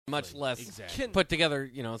much less Exactly. put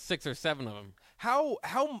together, 6 or 7 of them. How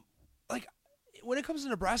like when it comes to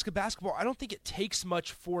Nebraska basketball, I don't think it takes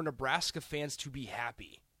much for Nebraska fans to be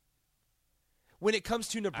happy. When it comes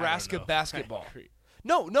to Nebraska basketball.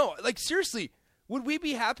 No, like seriously, would we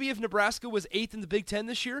be happy if Nebraska was 8th in the Big Ten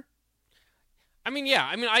this year? I mean, yeah.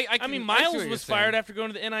 I mean, I see Miles what was you're fired saying. after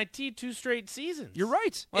going to the NIT 2 straight seasons. You're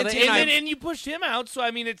right. Well, And you pushed him out, so I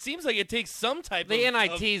mean, it seems like it takes some type The of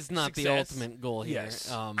NIT is not the success. ultimate goal here.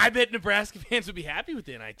 Yes. I bet Nebraska fans would be happy with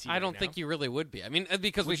the NIT. I don't right think now. you really would be. I mean,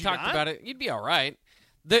 because Would we you talked not? about it, you'd be all right.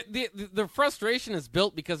 The frustration is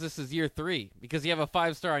built because this is year 3, because you have a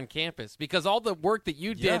 5-star on campus, because all the work that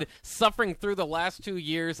you did suffering through the last 2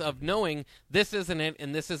 years of knowing this isn't it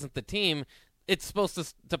and this isn't the team, it's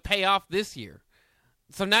supposed to pay off this year.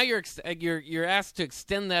 So now you're asked to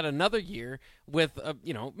extend that another year with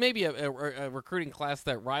maybe a recruiting class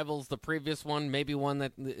that rivals the previous one, maybe one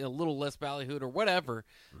that a little less ballyhooed or whatever.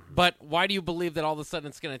 Mm-hmm. But why do you believe that all of a sudden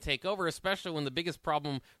it's going to take over, especially when the biggest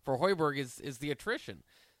problem for Hoiberg is the attrition?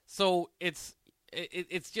 So it's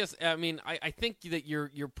just, I mean, I think that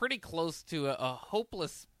you're pretty close to a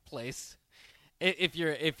hopeless place if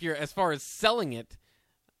you're as far as selling it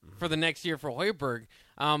for the next year for Hoiberg.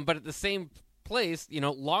 But at the same place,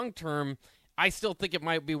 long term, I still think it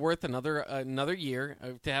might be worth another year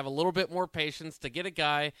to have a little bit more patience, to get a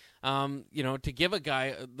guy, to give a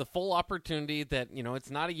guy the full opportunity that,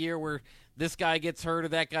 it's not a year where this guy gets hurt or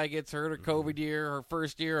that guy gets hurt or COVID year or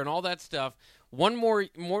first year and all that stuff. One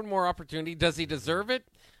more opportunity. Does he deserve it?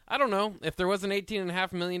 I don't know. If there was an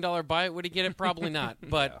 $18.5 million buyout, would he get it? Probably not.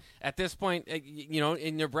 But at this point,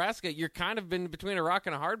 in Nebraska, you're kind of been between a rock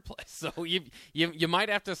and a hard place. So you might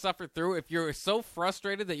have to suffer through. If you're so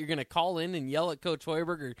frustrated that you're going to call in and yell at Coach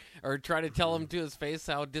Hoiberg or try to tell him to his face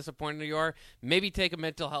how disappointed you are, maybe take a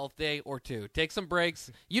mental health day or 2. Take some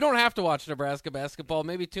breaks. You don't have to watch Nebraska basketball.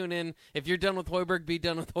 Maybe tune in. If you're done with Hoiberg, be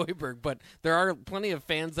done with Hoiberg. But there are plenty of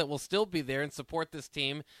fans that will still be there and support this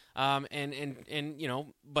team.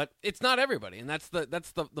 But it's not everybody, and that's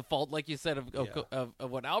the fault, like you said, of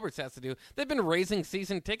what Alberts has to do. They've been raising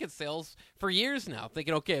season ticket sales for years now,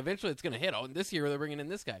 thinking, okay, eventually it's going to hit. Oh, and this year they're bringing in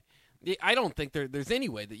this guy. I don't think there's any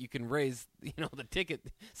way that you can raise the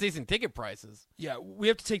season ticket prices. Yeah, we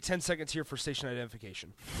have to take 10 seconds here for station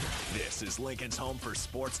identification. This is Lincoln's home for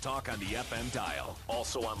sports talk on the FM dial.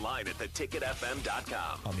 Also online at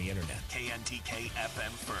theticketfm.com. On the internet. KNTK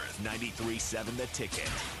FM Firth, 93.7 The Ticket.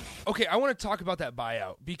 Okay, I want to talk about that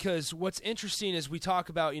buyout because what's interesting is we talk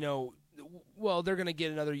about, he's going to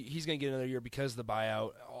get another year because of the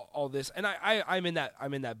buyout, all this. And I'm in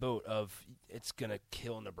that boat of it's going to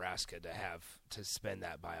kill Nebraska to have to spend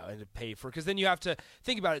that buyout and to pay for it. Because then you have to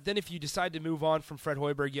think about it. Then if you decide to move on from Fred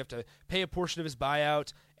Hoiberg, you have to pay a portion of his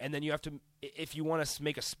buyout. And then you have to, if you want to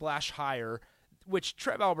make a splash hire, which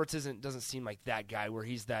Trev Alberts doesn't seem like that guy where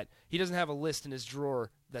he doesn't have a list in his drawer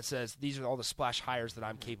that says these are all the splash hires that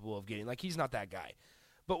I'm capable of getting. Like, he's not that guy.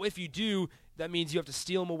 But if you do, that means you have to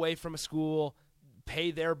steal him away from a school, pay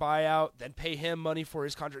their buyout, then pay him money for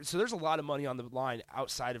his contract. So there's a lot of money on the line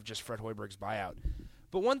outside of just Fred Hoiberg's buyout.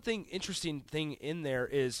 But one interesting thing in there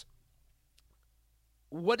is,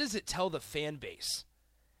 what does it tell the fan base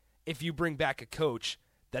if you bring back a coach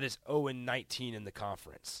that is 0-19 in the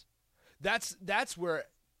conference? That's where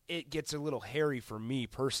it gets a little hairy for me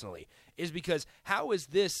personally, is because how is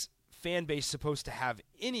this fan base supposed to have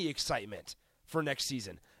any excitement for next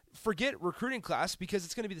season? Forget recruiting class, because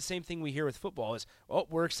it's going to be the same thing we hear with football is, oh,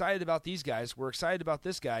 we're excited about these guys. We're excited about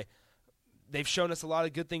this guy. They've shown us a lot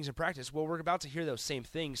of good things in practice. Well, we're about to hear those same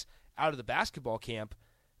things out of the basketball camp.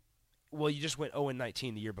 Well, you just went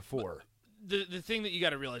 0-19 the year before. The thing that you got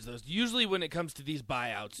to realize, though, is usually when it comes to these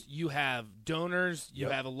buyouts, you have donors, you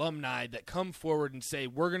have alumni that come forward and say,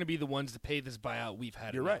 we're going to be the ones to pay this buyout. We've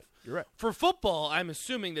had enough. You're right. For football, I'm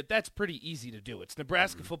assuming that that's pretty easy to do. It's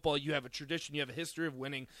Nebraska football. You have a tradition. You have a history of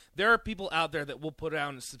winning. There are people out there that will put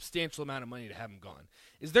down a substantial amount of money to have them gone.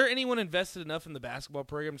 Is there anyone invested enough in the basketball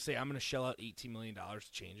program to say, I'm going to shell out $18 million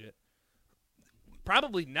to change it?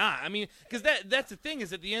 Probably not. I mean, because that's the thing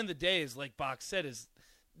is, at the end of the day, is like Bach said, is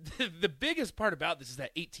the biggest part about this is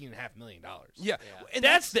that $18.5 million. Yeah. And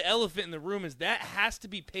that's the elephant in the room, is that has to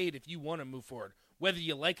be paid if you want to move forward, whether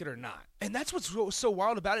you like it or not. And that's what's so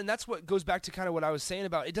wild about it, and that's what goes back to kind of what I was saying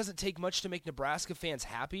about it doesn't take much to make Nebraska fans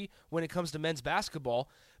happy when it comes to men's basketball,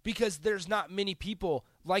 because there's not many people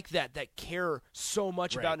like that care so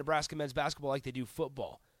much about Nebraska men's basketball like they do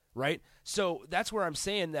football, right? So that's where I'm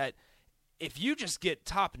saying that if you just get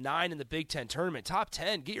top 9 in the Big Ten tournament, top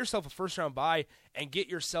 10, get yourself a first-round bye and give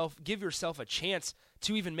yourself a chance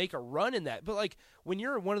to even make a run in that. But, like, when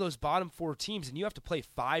you're one of those bottom 4 teams and you have to play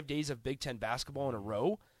 5 days of Big Ten basketball in a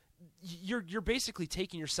row, you're basically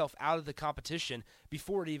taking yourself out of the competition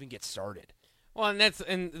before it even gets started. Well,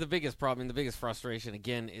 and the biggest problem, the biggest frustration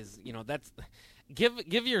again is, that's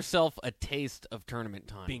give yourself a taste of tournament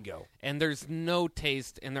time. Bingo. And there's no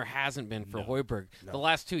taste, and there hasn't been for Hoiberg. No. The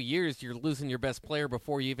last 2 years, you're losing your best player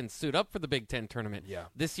before you even suit up for the Big Ten tournament. Yeah.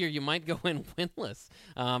 This year, you might go in winless.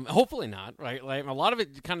 Hopefully not, right? Like, a lot of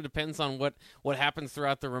it kind of depends on what happens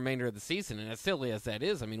throughout the remainder of the season. And as silly as that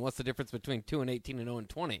is, I mean, what's the difference between 2-18 and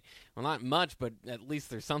 0-20? Well, not much, but at least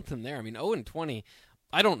there's something there. I mean, 0-20.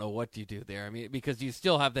 I don't know what you do there. I mean, because you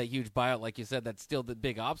still have that huge buyout, like you said. That's still the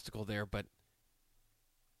big obstacle there, but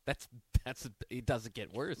that's it doesn't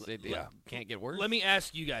get worse. It can't get worse. Let me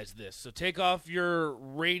ask you guys this. So take off your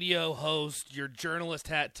radio host, your journalist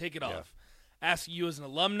hat, take it off. Asking you as an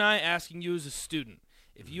alumni, asking you as a student.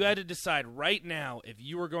 If you had to decide right now if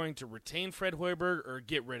you were going to retain Fred Hoiberg or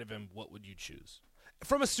get rid of him, what would you choose?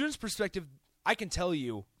 From a student's perspective, I can tell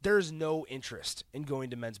you there is no interest in going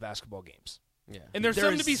to men's basketball games. Yeah. And there's There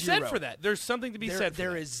something is to be said zero. for that. There's something to be said for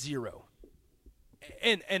There that. is zero.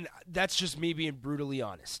 And that's just me being brutally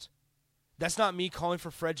honest. That's not me calling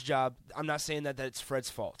for Fred's job. I'm not saying that it's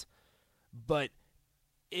Fred's fault. But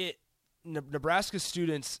Nebraska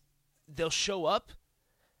students, they'll show up,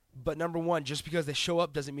 but number one, just because they show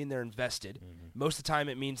up doesn't mean they're invested. Mm-hmm. Most of the time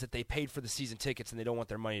it means that they paid for the season tickets and they don't want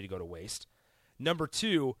their money to go to waste. Number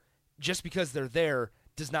two, just because they're there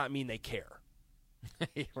does not mean they care.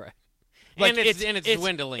 Right. Like, and it's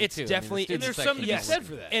dwindling, it's too. definitely, I mean, and there's student something to be section said is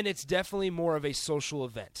for that. And it's definitely more of a social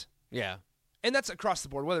event. Yeah. And that's across the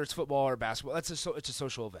board, whether it's football or basketball. It's a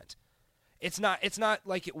social event. It's not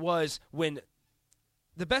like it was when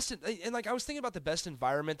the best and like I was thinking about the best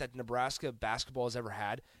environment that Nebraska basketball has ever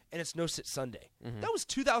had, and it's No Sit Sunday. Mm-hmm. That was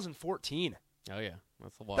 2014. Oh yeah,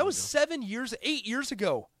 that's a while. That was ago. 8 years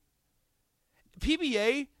ago.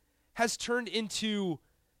 PBA has turned into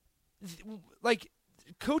like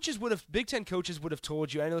Big Ten coaches would have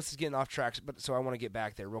told you. I know this is getting off track, but so I want to get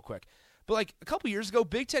back there real quick. But like a couple years ago,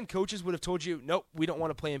 Big Ten coaches would have told you, nope, we don't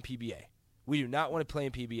want to play in PBA. We do not want to play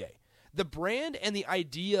in PBA. The brand and the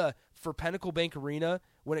idea for Pinnacle Bank Arena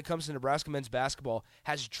when it comes to Nebraska men's basketball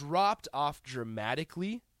has dropped off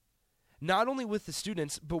dramatically, not only with the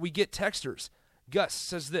students, but we get texters. Gus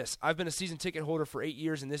says this, I've been a season ticket holder for 8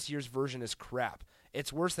 years, and this year's version is crap.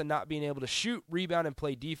 It's worse than not being able to shoot, rebound, and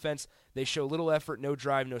play defense. They show little effort, no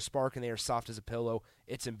drive, no spark, and they are soft as a pillow.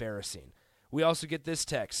 It's embarrassing. We also get this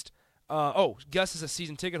text. Gus is a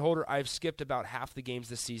season ticket holder. I've skipped about half the games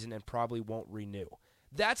this season and probably won't renew.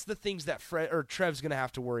 That's the things that Trev's going to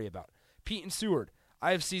have to worry about. Pete and Seward,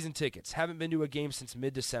 I have season tickets. Haven't been to a game since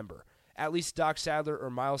mid-December. At least Doc Sadler or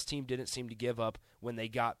Miles' team didn't seem to give up when they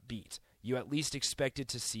got beat. You at least expected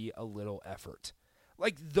to see a little effort.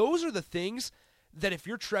 Like, those are the things that if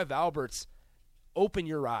you're Trev Alberts, open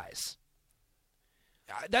your eyes.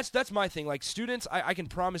 That's my thing. Like, students, I can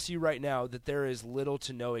promise you right now that there is little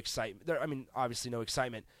to no excitement. Obviously no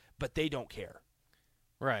excitement, but they don't care.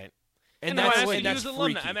 Right. And that's I'm freaky.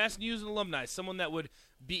 asking you as an alumni, someone that would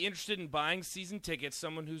be interested in buying season tickets,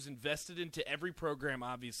 someone who's invested into every program,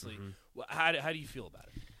 obviously. Mm-hmm. How do you feel about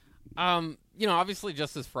it? Obviously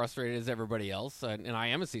just as frustrated as everybody else, and I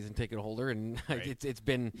am a season ticket holder, and Right. it's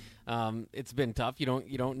been tough. You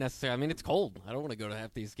don't necessarily. I mean, it's cold. I don't want to go to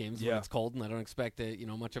half these games when it's cold, and I don't expect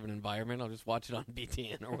much of an environment. I'll just watch it on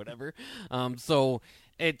BTN or whatever. So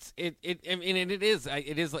it is.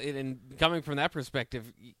 And coming from that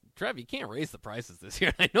perspective, Trev, you can't raise the prices this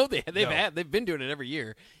year. I know they've been doing it every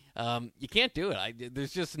year. You can't do it.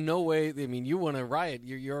 There's just no way. I mean, you want to riot.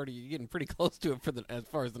 You're already getting pretty close to it as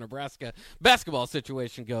far as the Nebraska basketball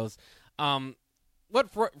situation goes. What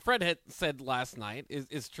Fred had said last night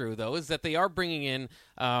is true, though, is that they are bringing in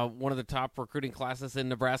one of the top recruiting classes in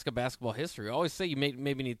Nebraska basketball history. I always say you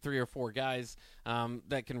maybe need 3 or 4 guys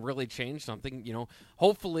that can really change something.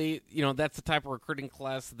 Hopefully, that's the type of recruiting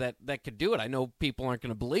class that could do it. I know people aren't going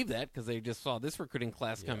to believe that because they just saw this recruiting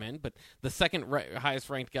class come in, but the second highest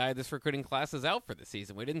ranked guy this recruiting class is out for the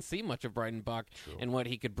season. We didn't see much of Breidenbach and what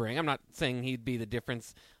he could bring. I'm not saying he'd be the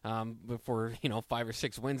difference for 5 or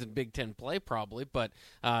 6 wins in Big Ten play, probably, but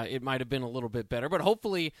it might have been a little bit better. But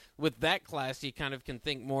hopefully with that class, you kind of can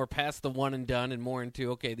think more past the one and done and more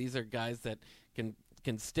into, okay, these are guys that can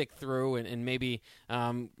stick through and maybe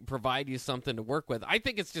provide you something to work with. I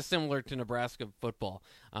think it's just similar to Nebraska football.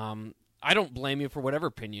 I don't blame you for whatever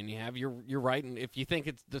opinion you have. You're right, and if you think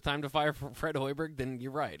it's the time to fire Fred Hoiberg, then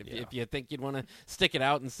you're right. If you think you'd want to stick it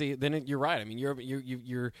out and see, then you're right. I mean,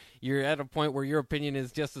 you're at a point where your opinion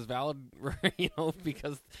is just as valid,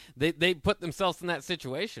 because they put themselves in that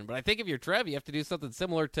situation. But I think if you're Trev, you have to do something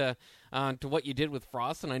similar to what you did with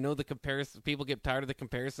Frost. And I know the comparison. People get tired of the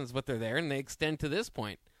comparisons, but they're there, and they extend to this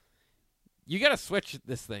point. You got to switch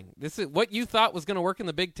this thing. This is what you thought was going to work in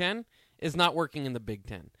the Big Ten is not working in the Big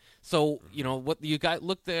Ten. So, what you got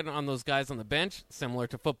looked at on those guys on the bench, similar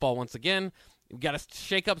to football once again, you've got to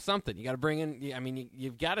shake up something. You got to bring in,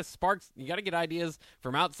 you've got to spark, you got to get ideas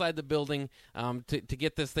from outside the building to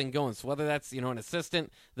get this thing going. So whether that's, an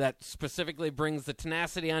assistant that specifically brings the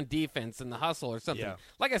tenacity on defense and the hustle or something. Yeah.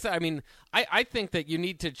 Like I said, I think that you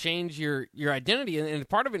need to change your identity. And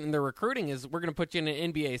part of it in the recruiting is we're going to put you in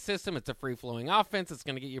an NBA system. It's a free-flowing offense. It's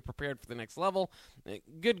going to get you prepared for the next level.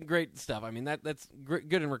 Great stuff. That's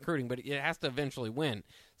good in recruiting, but it has to eventually win.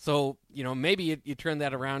 So, maybe you turn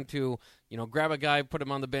that around to, grab a guy, put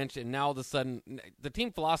him on the bench, and now all of a sudden the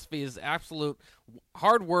team philosophy is absolute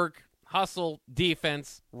hard work, hustle,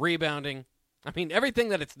 defense, rebounding. Everything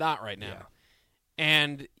that it's not right now. Yeah.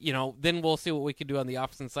 And, then we'll see what we can do on the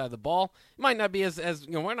opposite side of the ball. It might not be as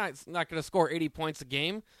we're not going to score 80 points a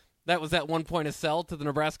game. That was at one point a sell to the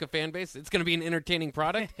Nebraska fan base. It's going to be an entertaining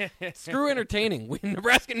product. Screw entertaining.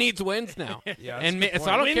 Nebraska needs wins now. Yeah, so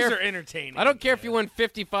I don't wins care. Are entertaining. I don't care if you win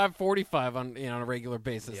 55-45 on a regular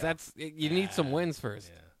basis. Yeah. You need some wins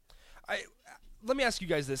first. Yeah. Let me ask you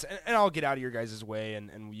guys this, and I'll get out of your guys' way,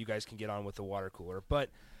 and you guys can get on with the water cooler.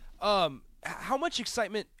 But how much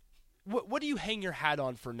excitement? What do you hang your hat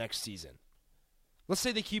on for next season? Let's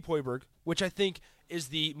say they keep Hoiberg, which I think is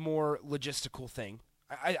the more logistical thing.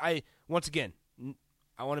 I once again,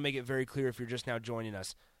 I want to make it very clear if you're just now joining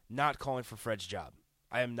us, not calling for Fred's job.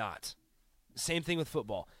 I am not. Same thing with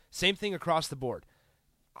football. Same thing across the board.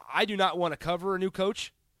 I do not want to cover a new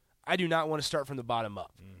coach. I do not want to start from the bottom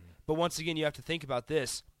up. But once again, you have to think about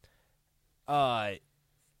this. How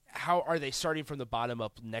are they starting from the bottom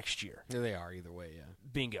up next year? Yeah, they are either way, yeah.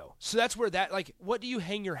 Bingo. So that's where what do you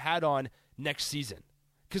hang your hat on next season?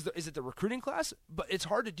 Because is it the recruiting class? But it's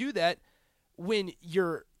hard to do that when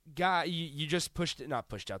your guy, you just not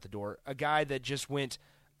pushed out the door, a guy that just went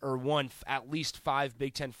or won at least 5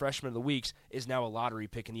 Big Ten Freshman of the Weeks is now a lottery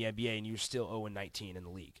pick in the NBA, and you're still 0-19 in the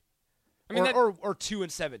league. Or 2-17.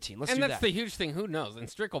 Let's do that. And that's the huge thing. Who knows? And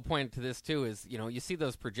Strickle pointed to this too. Is you see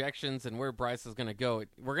those projections and where Bryce is going to go.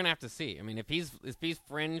 We're going to have to see. If he's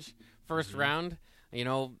fringe first round,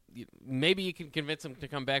 maybe you can convince him to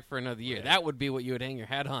come back for another year. Right. That would be what you would hang your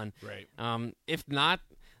hat on. Right. If not,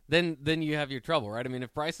 then you have your trouble, right?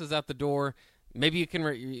 If Bryce is out the door, maybe you can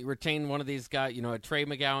retain one of these guys, a Trey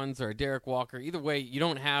McGowan's or a Derek Walker. Either way, you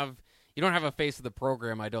don't have a face of the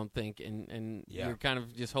program, I don't think, and you're kind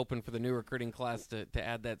of just hoping for the new recruiting class to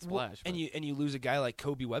add that splash. Well, and you lose a guy like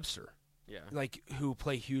Kobe Webster, who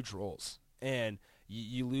play huge roles, and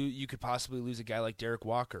you could possibly lose a guy like Derek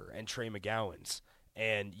Walker and Trey McGowan's.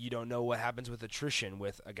 And you don't know what happens with attrition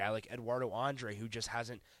with a guy like Eduardo Andre, who just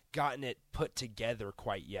hasn't gotten it put together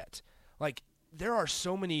quite yet. There are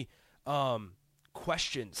so many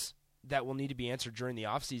questions that will need to be answered during the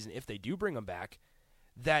offseason if they do bring them back,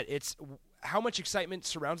 that it's how much excitement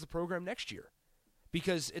surrounds the program next year.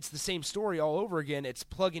 Because it's the same story all over again. It's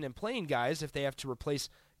plugging and playing guys if they have to replace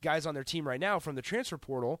guys on their team right now from the transfer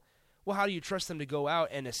portal. Well, how do you trust them to go out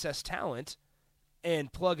and assess talent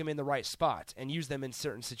and plug them in the right spot and use them in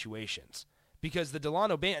certain situations? Because the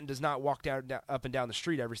Delano Banton does not walk up and down the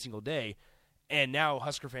street every single day, and now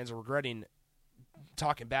Husker fans are regretting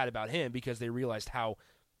talking bad about him because they realized how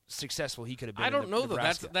successul he could have been. I don't know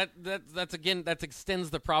Nebraska. though. That's again, that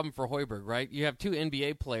extends the problem for Hoiberg, right? You have 2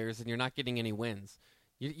 NBA players and you're not getting any wins.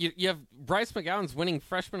 You have Bryce McGowan's winning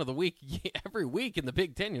Freshman of the Week every week in the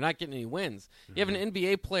Big Ten. You're not getting any wins. Mm-hmm. You have an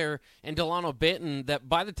NBA player in Delano Banton that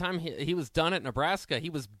by the time he was done at Nebraska,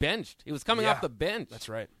 he was benched. He was coming off the bench. That's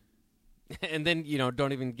right. And then,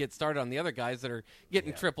 don't even get started on the other guys that are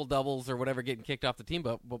getting triple doubles or whatever, getting kicked off the team.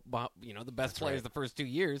 But the best players the first 2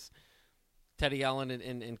 years, Teddy Allen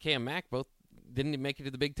and Cam Mack, both didn't even make it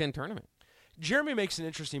to the Big Ten tournament. Jeremy makes an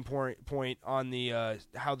interesting point on the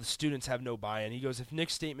how the students have no buy-in. He goes, if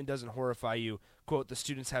Nick's statement doesn't horrify you, quote, the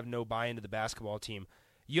students have no buy-in to the basketball team,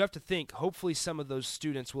 you have to think, hopefully some of those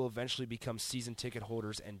students will eventually become season ticket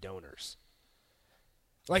holders and donors.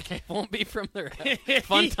 It won't be from their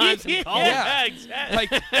fun times in college. Yeah,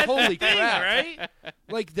 exactly. Holy crap. Right?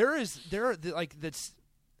 That's.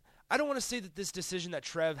 I don't want to say that this decision that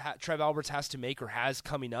Trev Alberts has to make or has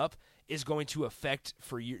coming up is going to affect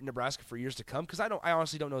Nebraska for years to come, because I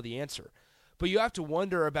honestly don't know the answer. But you have to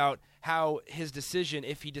wonder about how his decision,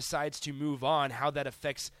 if he decides to move on, how that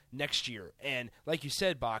affects next year. And like you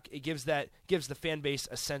said, Bach, it gives the fan base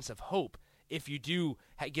a sense of hope. If you do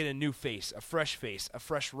get a new face, a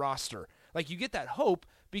fresh roster, like you get that hope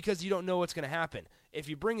because you don't know what's going to happen. If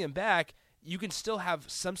you bring him back, you can still have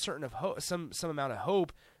some amount of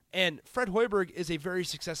hope. And Fred Hoiberg is a very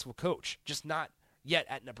successful coach, just not yet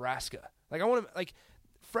at Nebraska. Like I want to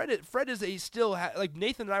Fred is like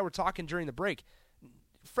Nathan and I were talking during the break.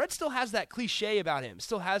 Fred still has that cliche about him.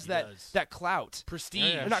 Still has that clout,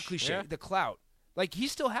 prestige, or not cliche, the clout. Like he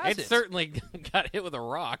still has it. It certainly got hit with a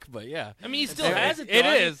rock, but yeah. I mean, he still has it. It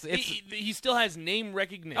though. is. He still has name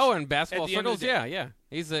recognition. Oh, in basketball at the end of circles, the day. yeah.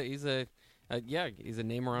 He's a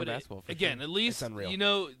name around basketball. For Again, sure. at least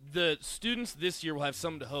unreal. the students this year will have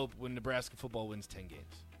something to hope when Nebraska football wins 10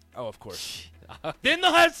 games. Oh, of course. Then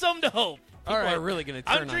they'll have something to hope. People are really going to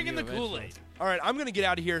turn I'm drinking on the you Kool-Aid. All right, I'm going to get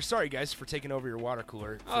out of here. Sorry, guys, for taking over your water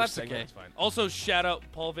cooler. Oh, that's segment. okay. That's fine. Also, shout out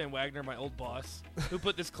Paul Van Wagner, my old boss, who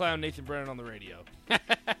put this clown Nathan Brennan on the radio.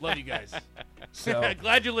 Love you guys. So,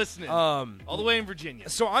 Glad you're listening. All the way in Virginia.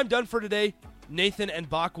 so I'm done for today. Nathan and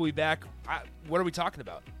Bach will be back. What are we talking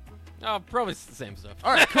about? Probably the same stuff.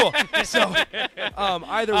 All right, cool. So,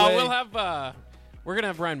 either way. We'll have we're gonna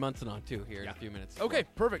have Ryan Munson on too here in a few minutes. Okay,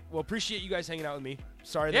 perfect. Well, appreciate you guys hanging out with me.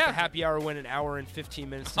 Sorry that the happy hour went an hour and 15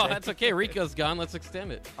 minutes today. Oh, that's okay. Rico's gone. Let's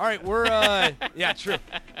extend it. All right, we're yeah, true.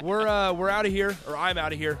 We're out of here, or I'm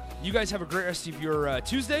out of here. You guys have a great rest of your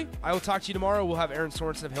Tuesday. I will talk to you tomorrow. We'll have Aaron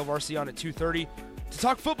Sorensen of Hill Varsity on at 2:30 to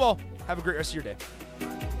talk football. Have a great rest of your day.